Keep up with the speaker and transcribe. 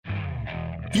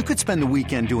You could spend the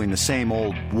weekend doing the same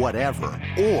old whatever,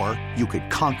 or you could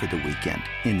conquer the weekend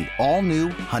in the all-new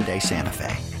Hyundai Santa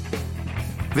Fe.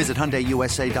 Visit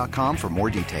HyundaiUSA.com for more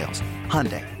details.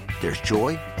 Hyundai, there's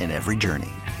joy in every journey.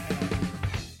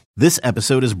 This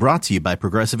episode is brought to you by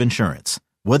Progressive Insurance.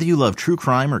 Whether you love true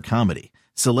crime or comedy,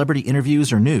 celebrity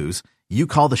interviews or news, you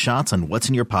call the shots on what's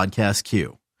in your podcast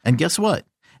queue. And guess what?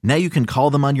 Now you can call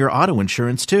them on your auto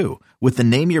insurance too with the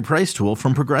Name Your Price tool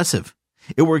from Progressive.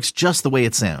 It works just the way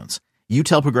it sounds. You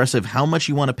tell Progressive how much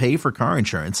you want to pay for car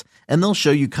insurance, and they'll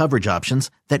show you coverage options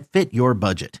that fit your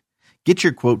budget. Get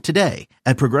your quote today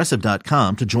at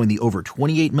Progressive.com to join the over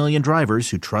 28 million drivers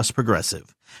who trust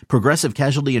Progressive. Progressive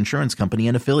Casualty Insurance Company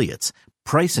and Affiliates.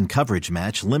 Price and coverage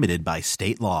match limited by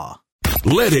state law.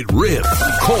 Let it rip.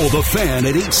 Call the Fan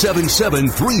at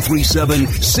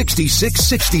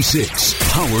 877-337-6666.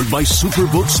 Powered by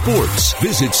Superbook Sports.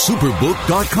 Visit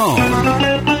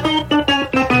Superbook.com.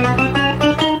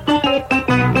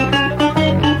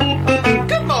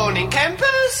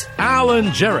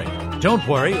 Alan Jerry. Don't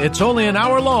worry, it's only an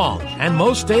hour long, and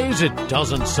most days it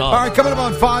doesn't suck. All right, coming up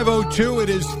on 5:02, it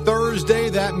is Thursday.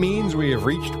 That means we have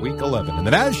reached Week 11 in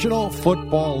the National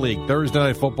Football League. Thursday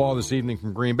Night Football this evening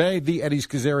from Green Bay. The Eddie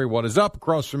Schizzeri, what is up?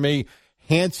 Across from me,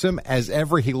 handsome as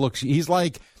ever. He looks. He's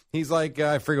like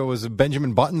I forget, was it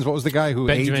Benjamin Buttons? What was the guy who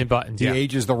Benjamin Buttons? He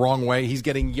ages the wrong way. He's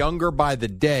getting younger by the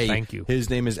day. Thank you. His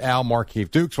name is Al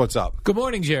Markeith. Dukes, what's up? Good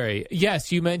morning, Jerry.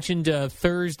 Yes, you mentioned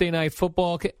Thursday Night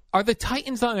Football. Are the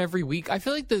Titans on every week? I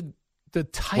feel like I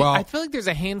feel like there's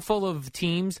a handful of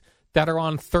teams that are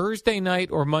on Thursday night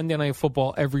or Monday Night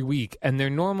Football every week, and they're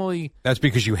normally. That's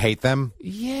because you hate them.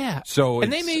 Yeah. So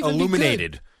and it's they may even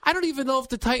illuminated. Be good. I don't even know if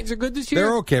the Titans are good this year.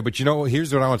 They're okay, but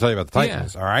here's what I want to tell you about the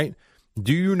Titans. Yeah. All right.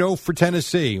 Do you know for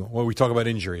Tennessee, well, we talk about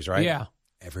injuries, right? Yeah.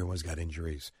 Everyone's got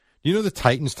injuries. You know the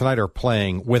Titans tonight are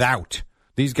playing without.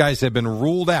 These guys have been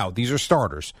ruled out. These are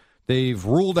starters. They've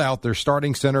ruled out their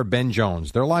starting center, Ben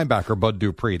Jones, their linebacker, Bud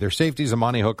Dupree, their safeties,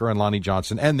 Amani Hooker and Lonnie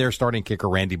Johnson, and their starting kicker,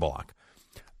 Randy Bullock.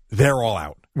 They're all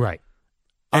out. Right.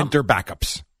 Enter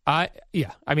backups. I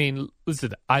mean,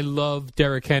 listen, I love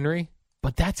Derrick Henry,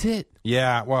 but that's it.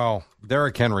 Yeah, well,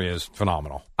 Derrick Henry is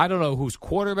phenomenal. I don't know who's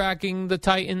quarterbacking the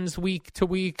Titans week to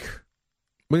week.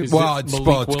 It's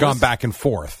gone back and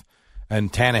forth. And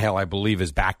Tannehill, I believe,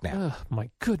 is back now. Oh, my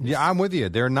goodness. Yeah, I'm with you.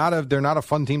 They're not a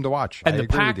fun team to watch. And the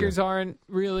Packers aren't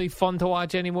really fun to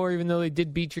watch anymore, even though they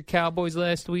did beat your Cowboys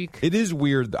last week. It is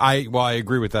weird. I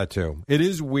agree with that, too. It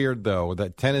is weird, though,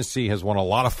 that Tennessee has won a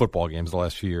lot of football games the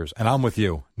last few years. And I'm with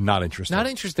you. Not interested. Not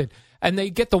interested. And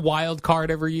they get the wild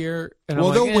card every year. And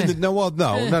well, they'll win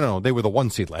no. They were the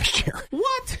 1 seed last year.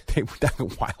 What? They were the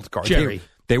wild card. Jerry.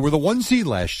 They were the 1 seed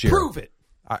last year. Prove it.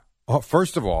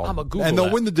 First of all, I'm a Google and they'll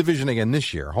that. win the division again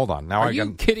this year. Hold on. Now Are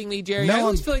you kidding me, Jerry? No, I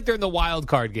always feel like they're in the wild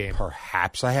card game.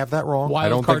 Perhaps I have that wrong. Wild I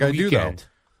don't card think I weekend. do,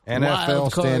 though. NFL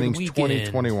Wild card standings weekend.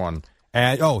 2021.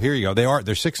 And here you go. They're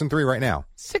 6-3 right now.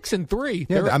 6-3.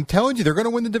 Yeah, I'm telling you, they're going to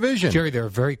win the division. Jerry, they're a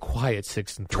very quiet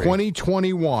 6-3.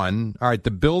 2021. All right, the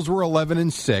Bills were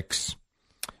 11-6.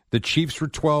 The Chiefs were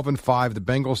 12-5. The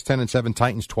Bengals 10-7.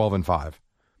 Titans 12-5.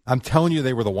 I'm telling you,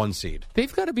 they were the 1 seed.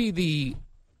 They've got to be the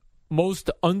most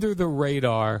under the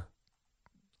radar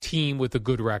team with a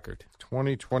good record.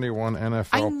 2021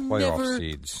 NFL playoff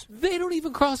seeds. They don't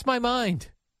even cross my mind.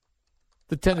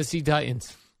 The Tennessee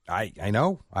Titans. I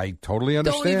know. I totally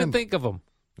understand. Don't even think of them.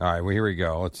 All right, well, here we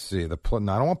go. Let's see. I don't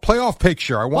want playoff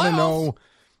picture. I want to know.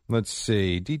 Let's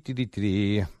see.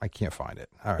 I can't find it.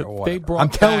 All right, whatever. I'm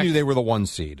telling you, they were the 1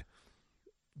 seed.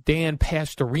 Dan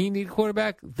Pastorini,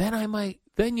 quarterback. Then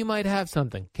you might have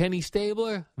something. Kenny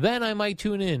Stabler. Then I might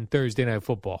tune in Thursday Night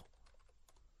Football.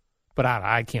 But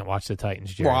I can't watch the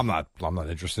Titans, Jerry. Well, I'm not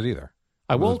interested either.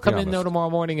 I will come in, though, tomorrow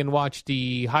morning and watch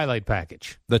the highlight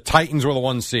package. The Titans were the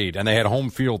 1 seed, and they had home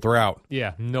field throughout.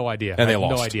 Yeah, no idea. And they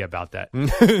lost. No idea about that.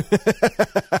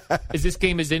 This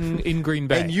game is in Green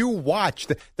Bay. And you watch.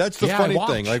 That's the funny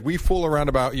thing. Like, we fool around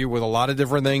about you with a lot of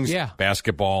different things. Yeah.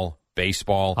 Basketball,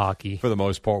 baseball. Hockey. For the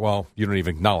most part. Well, you don't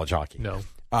even acknowledge hockey. No.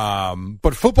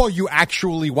 But football, you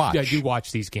actually watch. Yeah, I do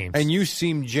watch these games. And you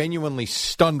seem genuinely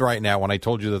stunned right now when I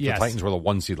told you that the Titans were the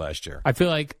 1 seed last year. I feel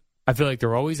like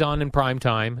they're always on in prime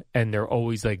time, and they're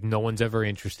always like no one's ever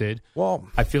interested. Well,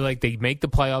 I feel like they make the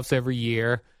playoffs every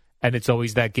year, and it's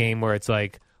always that game where it's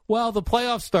like, well, the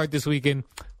playoffs start this weekend,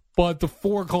 but the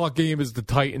 4:00 game is the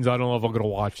Titans. I don't know if I'm going to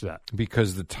watch that.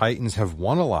 Because the Titans have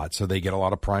won a lot, so they get a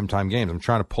lot of primetime games. I'm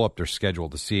trying to pull up their schedule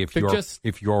to see if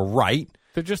you're right.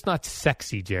 They're just not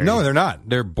sexy, Jerry. No, they're not.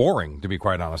 They're boring, to be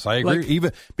quite honest. I agree.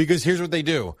 Even because here's what they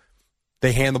do.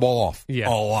 They hand the ball off a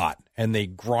lot, and they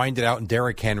grind it out, and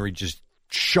Derrick Henry just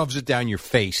shoves it down your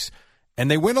face, and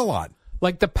they win a lot.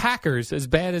 Like the Packers, as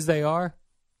bad as they are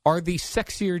the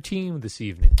sexier team this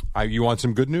evening. You want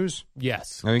some good news?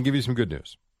 Yes. I'm going to give you some good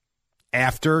news.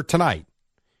 After tonight,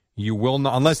 you will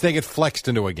not, unless they get flexed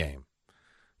into a game,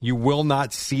 you will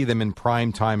not see them in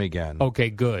prime time again.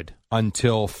 Okay, good.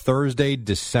 Until Thursday,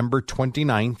 December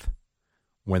 29th,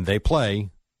 when they play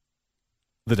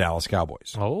the Dallas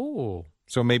Cowboys. Oh.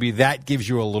 So maybe that gives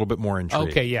you a little bit more intrigue.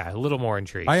 Okay, yeah, a little more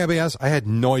intrigue. I had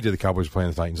no idea the Cowboys were playing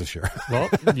the Titans this year. Well,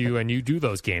 you do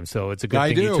those games, so it's a good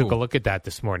thing you took a look at that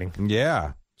this morning.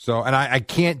 Yeah. So, and I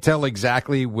can't tell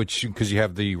exactly which, because you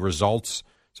have the results,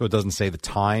 so it doesn't say the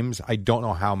times. I don't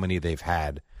know how many they've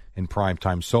had in prime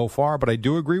time so far, but I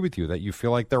do agree with you that you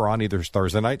feel like they're on either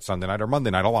Thursday night, Sunday night, or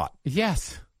Monday night a lot.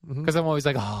 Yes, because I'm always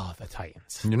like, the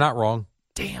Titans. You're not wrong.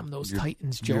 Damn, those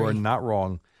Titans, Jerry. You are not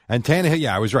wrong. And Tannehill,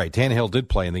 yeah, I was right. Tannehill did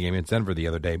play in the game against Denver the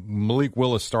other day. Malik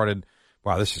Willis started.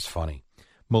 Wow, this is funny.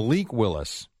 Malik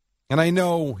Willis, and I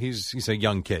know he's a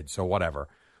young kid, so whatever.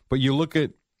 But you look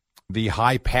at the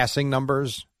high passing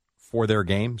numbers for their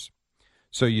games.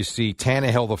 So you see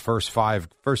Tannehill the first five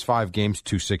games,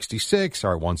 266.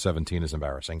 All right, 117 is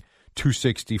embarrassing.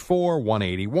 264,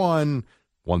 181,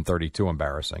 132,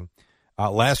 embarrassing.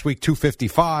 Last week,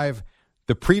 255.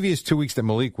 The previous 2 weeks that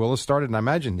Malik Willis started, and I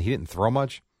imagine he didn't throw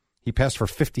much, he passed for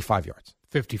 55 yards.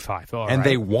 55, all and right.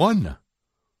 They won.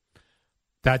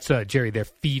 That's, Jerry, they're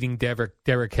feeding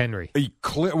Derrick Henry.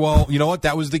 Well, you know what?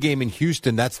 That was the game in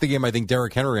Houston. That's the game I think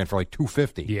Derrick Henry ran for like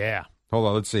 250. Yeah. Hold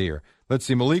on, let's see here. Let's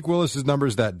see. Malik Willis's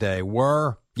numbers that day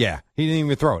were, he didn't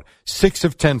even throw it. 6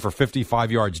 of 10 for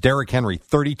 55 yards. Derrick Henry,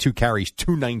 32 carries,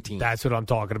 219. That's what I'm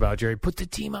talking about, Jerry. Put the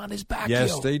team on his back.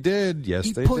 Yes, they did. Yes,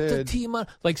 they did. He put the team on.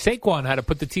 Like Saquon had to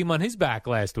put the team on his back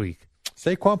last week.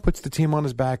 Saquon puts the team on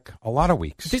his back a lot of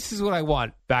weeks. This is what I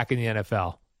want back in the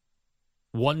NFL.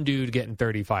 One dude getting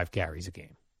 35 carries a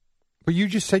game. But you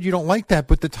just said you don't like that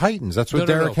with the Titans. That's what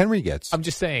Derrick Henry gets. I'm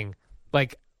just saying,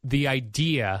 like, the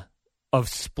idea of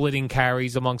splitting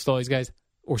carries amongst all these guys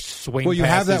or swing Well, you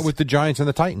passes. have that with the Giants and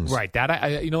the Titans. Right.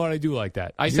 That you know what? I do like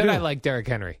that. I said I like Derrick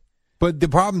Henry. But the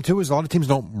problem, too, is a lot of teams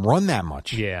don't run that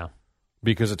much. Yeah.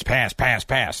 Because it's pass, pass,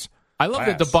 pass. I love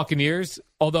that the Buccaneers,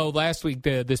 although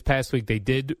this past week, they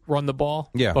did run the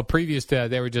ball. Yeah. But previous to that,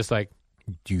 they were just like,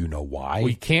 do you know why?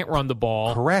 We can't run the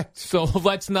ball. Correct. So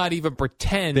let's not even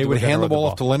pretend. They would hand the ball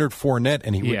off to Leonard Fournette,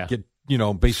 and he would get,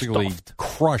 basically stuffed.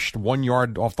 Crushed 1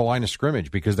 yard off the line of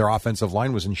scrimmage because their offensive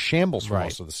line was in shambles for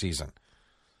most of the season.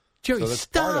 Jerry,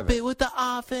 stop it with the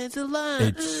offensive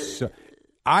line.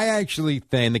 I actually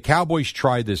think the Cowboys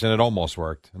tried this, and it almost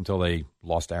worked until they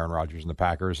lost Aaron Rodgers and the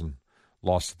Packers and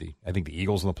lost the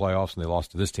Eagles in the playoffs, and they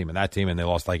lost to this team and that team, and they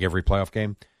lost like every playoff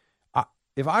game.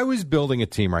 If I was building a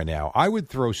team right now, I would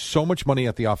throw so much money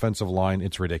at the offensive line,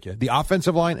 it's ridiculous. The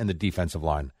offensive line and the defensive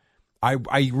line,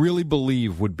 I really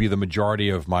believe would be the majority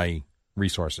of my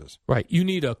resources. Right. You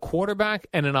need a quarterback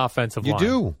and an offensive line. You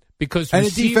do. And a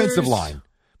defensive line.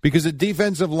 Because a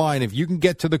defensive line, if you can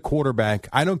get to the quarterback,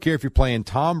 I don't care if you're playing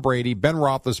Tom Brady, Ben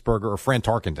Roethlisberger, or Fran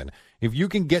Tarkenton. If you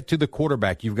can get to the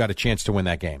quarterback, you've got a chance to win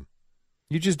that game.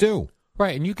 You just do.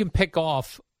 Right, and you can pick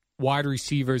off wide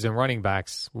receivers and running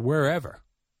backs wherever.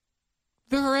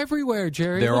 They're everywhere,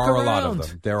 Jerry. There Look are around. a lot of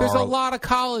them. There's a lot of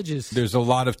colleges. There's a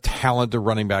lot of talented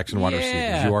running backs and wide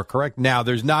receivers. You are correct. Now,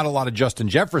 there's not a lot of Justin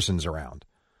Jeffersons around.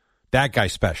 That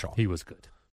guy's special. He was good.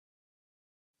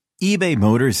 eBay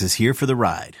Motors is here for the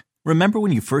ride. Remember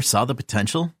when you first saw the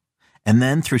potential? And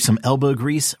then through some elbow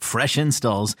grease, fresh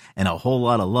installs, and a whole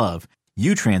lot of love,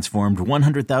 you transformed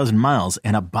 100,000 miles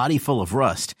and a body full of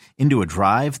rust into a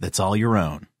drive that's all your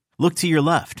own. Look to your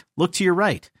left. Look to your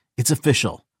right. It's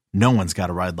official. No one's got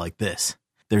a ride like this.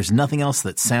 There's nothing else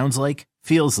that sounds like,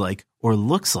 feels like, or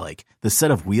looks like the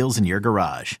set of wheels in your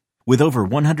garage. With over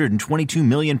 122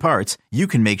 million parts, you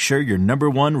can make sure your number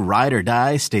one ride or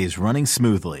die stays running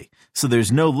smoothly. So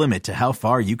there's no limit to how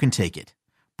far you can take it.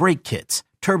 Brake kits,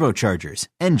 turbochargers,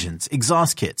 engines,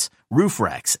 exhaust kits, roof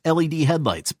racks, LED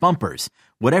headlights, bumpers,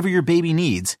 whatever your baby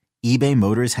needs, eBay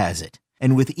Motors has it.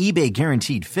 And with eBay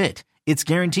Guaranteed Fit, it's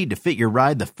guaranteed to fit your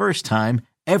ride the first time,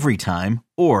 every time,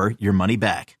 or your money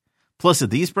back. Plus, at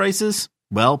these prices,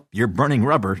 well, you're burning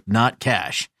rubber, not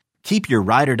cash. Keep your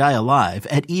ride or die alive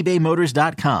at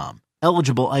ebaymotors.com.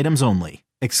 Eligible items only.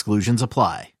 Exclusions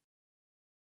apply.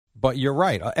 But you're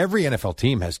right. Every NFL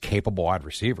team has capable wide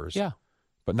receivers. Yeah.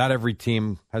 But not every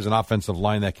team has an offensive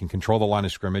line that can control the line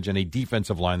of scrimmage and a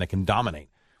defensive line that can dominate.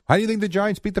 How do you think the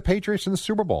Giants beat the Patriots in the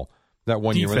Super Bowl that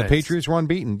one year when the Patriots were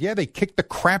unbeaten? Yeah, they kicked the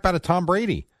crap out of Tom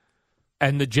Brady.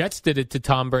 And the Jets did it to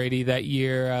Tom Brady that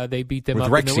year. They beat them with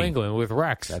up Rexy. in New England with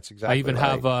Rex. That's exactly I even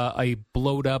have a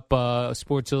blowed up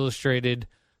Sports Illustrated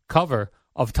cover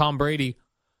of Tom Brady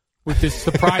with this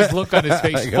surprised look on his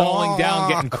face, falling down,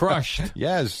 getting crushed.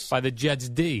 Yes. By the Jets'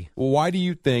 D. Well, why do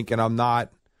you think, and I'm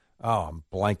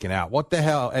blanking out. What the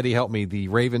hell, Eddie, help me, the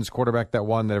Ravens quarterback that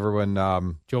won that everyone...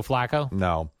 Joe Flacco?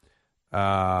 No.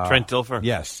 Trent Dilfer?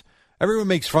 Yes. Everyone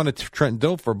makes fun of Trent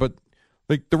Dilfer, but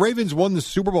like the Ravens won the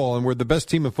Super Bowl and were the best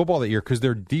team in football that year because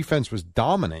their defense was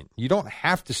dominant. You don't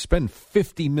have to spend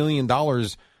 $50 million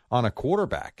on a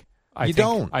quarterback. I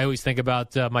always think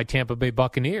about my Tampa Bay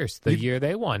Buccaneers, the year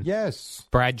they won. Yes.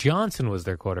 Brad Johnson was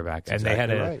their quarterback, and they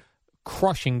had a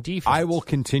crushing defense. I will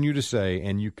continue to say,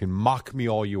 and you can mock me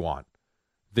all you want,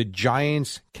 the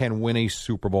Giants can win a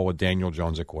Super Bowl with Daniel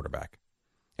Jones at quarterback.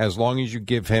 As long as you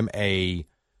give him a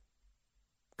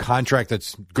contract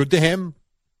that's good to him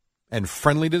and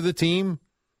friendly to the team,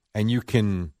 and you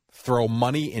can throw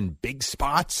money in big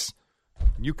spots,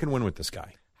 you can win with this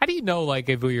guy. How do you know, like,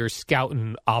 if you're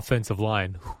scouting offensive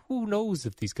line, who knows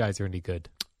if these guys are any good?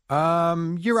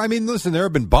 Listen, there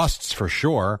have been busts for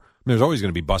sure. There's always going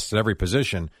to be busts at every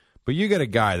position. But you get a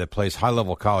guy that plays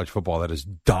high-level college football that is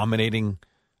dominating.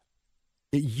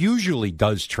 It usually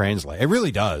does translate. It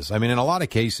really does. I mean, in a lot of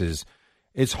cases,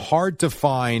 it's hard to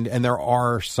find, and there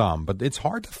are some, but it's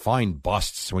hard to find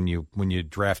busts when you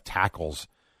draft tackles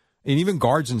and even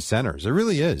guards and centers. It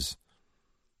really is.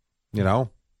 You know,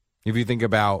 if you think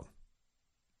about,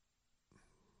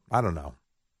 I don't know,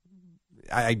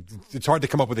 it's hard to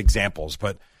come up with examples,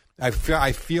 but I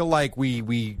feel like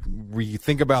we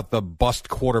think about the bust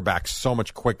quarterbacks so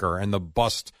much quicker and the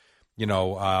bust,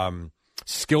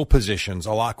 skill positions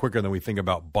a lot quicker than we think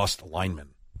about bust linemen.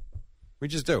 We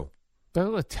just do.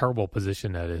 What a terrible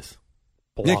position that is.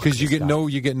 Yeah, because you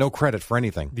get no credit for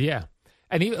anything. Yeah,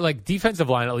 and even like defensive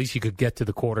line, at least you could get to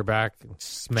the quarterback and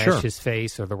smash his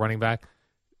face, or the running back.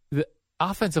 The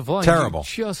offensive line, terrible.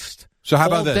 Just so how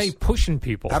about all this? Day pushing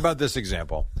people. How about this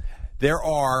example? There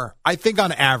are, I think,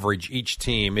 on average, each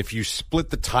team, if you split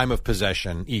the time of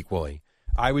possession equally,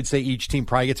 I would say each team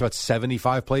probably gets about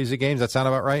 75 plays a game. Does that sound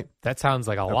about right? That sounds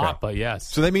like a lot, but yes.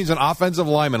 So that means an offensive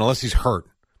lineman, unless he's hurt,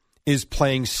 is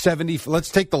playing 70. Let's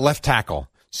take the left tackle,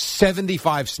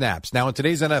 75 snaps. Now, in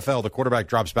today's NFL, the quarterback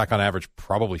drops back on average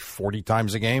probably 40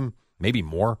 times a game, maybe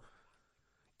more.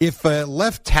 If a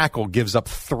left tackle gives up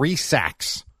 3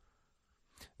 sacks,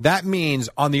 that means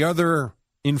on the other,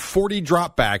 in 40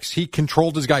 dropbacks, he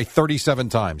controlled his guy 37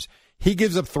 times. He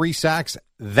gives up 3 sacks.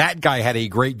 That guy had a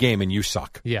great game, and you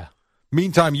suck. Yeah.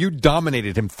 Meantime, you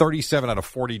dominated him 37 out of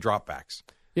 40 dropbacks.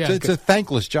 Yeah, so it's a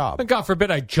thankless job. And God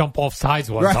forbid I jump off sides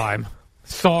one time.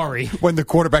 Sorry. When the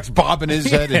quarterback's bobbing his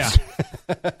head. Yeah.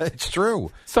 It's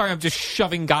true. Sorry, I'm just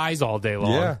shoving guys all day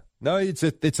long. Yeah. No, it's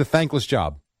a thankless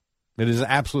job. It is an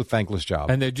absolute thankless job.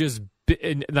 And they're just,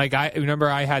 like, I remember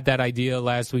I had that idea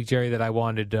last week, Jerry, that I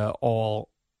wanted all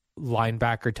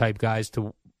linebacker type guys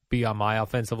to be on my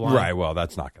offensive line. Right, well,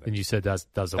 that's not going to. And you said that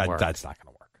doesn't work. That's not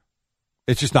going to work.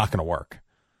 It's just not going to work.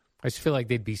 I just feel like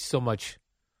they'd be so much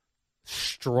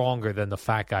stronger than the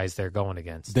fat guys they're going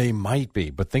against. They might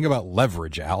be, but think about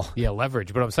leverage, Al. Yeah,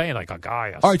 leverage. But I'm saying like a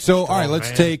guy. All right,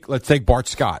 let's take Bart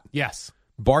Scott. Yes.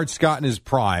 Bart Scott in his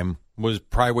prime was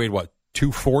probably weighed what,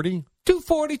 240?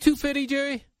 240, 250,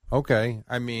 Jerry. Okay.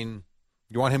 I mean,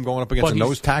 you want him going up against a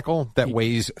nose tackle that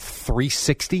weighs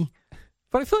 360?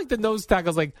 But I feel like the nose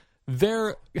tackles, like,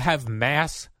 they have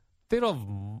mass. They don't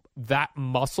have that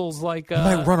muscles like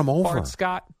might run him over. Bart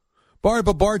Scott.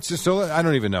 So I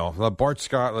don't even know. Bart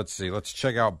Scott, let's see. Let's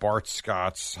check out Bart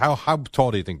Scott's. How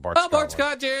tall do you think Bart Scott Bart was?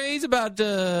 Scott, Jerry, he's about,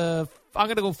 I'm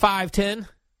going to go 5'10".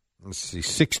 Let's see,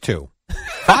 6'2".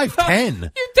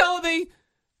 5'10"? You told me.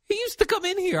 He used to come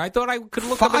in here. I thought I could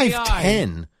look him in the eye.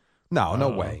 5'10"? No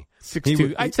way.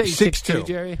 6'2". I'd say 6'2",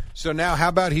 Jerry. So now how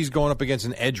about he's going up against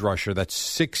an edge rusher that's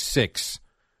 6'6",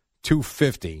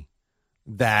 250,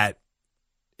 that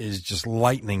is just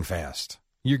lightning fast.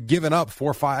 You're giving up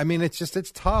 4 or 5. I mean, it's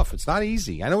tough. It's not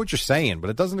easy. I know what you're saying, but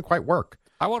it doesn't quite work.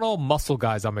 I want all muscle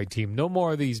guys on my team. No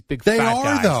more of these big fat guys. They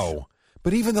are, though.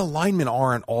 But even the linemen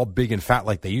aren't all big and fat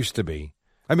like they used to be.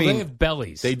 I mean, they have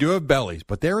bellies. They do have bellies,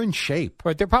 but they're in shape.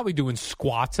 Right, they're probably doing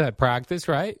squats at practice,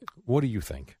 right? What do you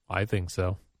think? I think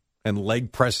so. And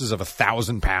leg presses of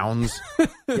 1,000 pounds?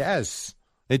 Yes,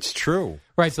 it's true.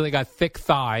 Right, so they got thick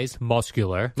thighs,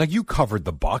 muscular. Like you covered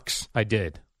the Bucks. I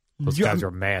did. Those guys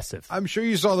are massive. I'm sure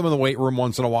you saw them in the weight room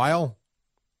once in a while.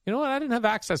 You know what? I didn't have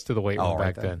access to the weight room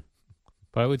back then.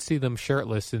 But I would see them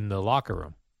shirtless in the locker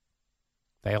room.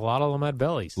 A lot of them had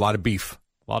bellies. A lot of beef.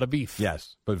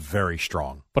 Yes, but very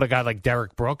strong. But a guy like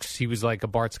Derek Brooks, he was like a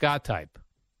Bart Scott type.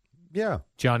 Yeah.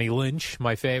 Johnny Lynch,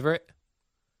 my favorite.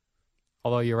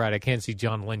 Although you're right, I can't see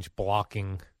John Lynch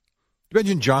blocking. You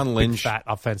mentioned John Lynch. Big fat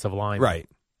offensive line. Right.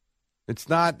 It's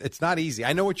not easy.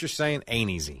 I know what you're saying. Ain't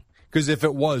easy. Because if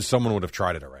it was, someone would have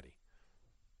tried it already.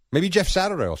 Maybe Jeff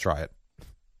Saturday will try it.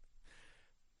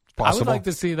 Possible. I would like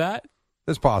to see that.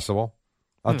 It's possible.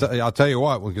 I'll tell you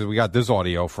what, because we got this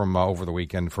audio from over the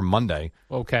weekend from Monday.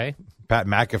 Okay. Pat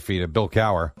McAfee to Bill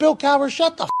Cowher. Bill Cowher,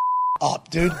 shut the up,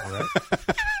 dude.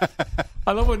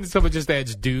 I love when someone just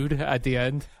adds dude at the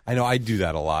end. I know, I do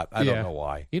that a lot. I don't know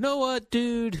why. You know what,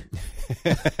 dude?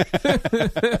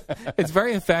 It's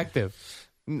very effective.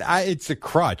 It's a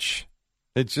crutch.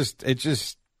 It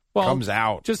just comes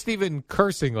out. Just even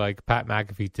cursing like Pat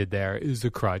McAfee did there is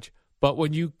a crutch. But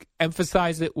when you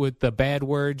emphasize it with the bad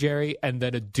word, Jerry, and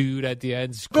then a dude at the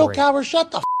end, it's Bill great. Cowher, shut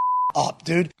the up,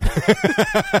 dude.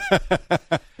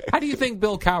 How do you think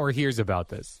Bill Cowher hears about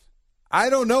this? I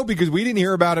don't know, because we didn't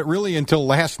hear about it really until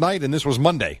last night, and this was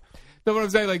Monday. No, what I'm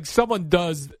saying, like someone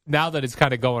does now that it's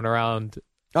kind of going around.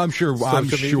 I'm sure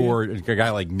a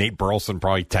guy like Nate Burleson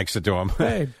probably texted to him.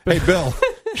 Hey Bill,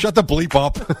 shut the bleep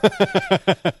up.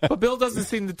 But Bill doesn't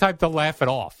seem the type to laugh it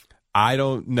off. I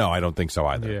don't know. I don't think so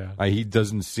either. Yeah. He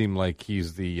doesn't seem like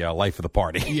he's the life of the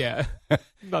party. Yeah,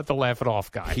 not the laugh it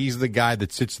off guy. He's the guy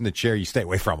that sits in the chair. You stay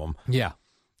away from him. Yeah.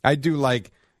 I do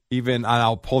like, even,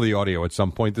 I'll pull the audio at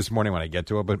some point this morning when I get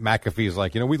to it, but McAfee's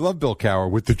like, we love Bill Cowher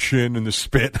with the chin and the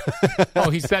spit. Oh,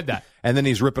 he said that. And then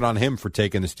he's ripping on him for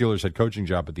taking the Steelers head coaching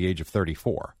job at the age of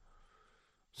 34.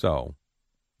 So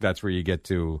that's where you get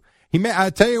to. I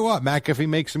tell you what, McAfee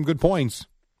makes some good points.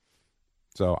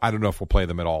 So I don't know if we'll play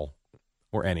them at all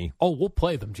or any. Oh, we'll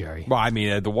play them, Jerry. Well, I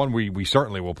mean, the one we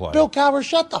certainly will play. Bill Cowher,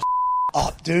 shut the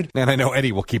up, dude. And I know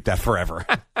Eddie will keep that forever.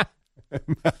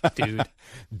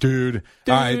 Dude.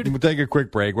 All right, we'll take a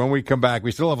quick break. When we come back,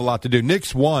 we still have a lot to do.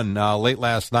 Knicks won late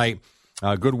last night.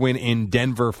 Good win in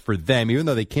Denver for them, even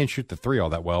though they can't shoot the three all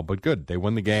that well, but good. They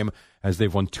won the game as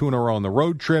they've won 2 in a row on the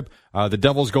road trip. The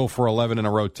Devils go for 11 in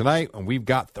a row tonight, and we've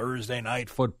got Thursday night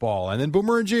football. And then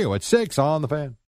Boomer and Gio at 6 on the Fan.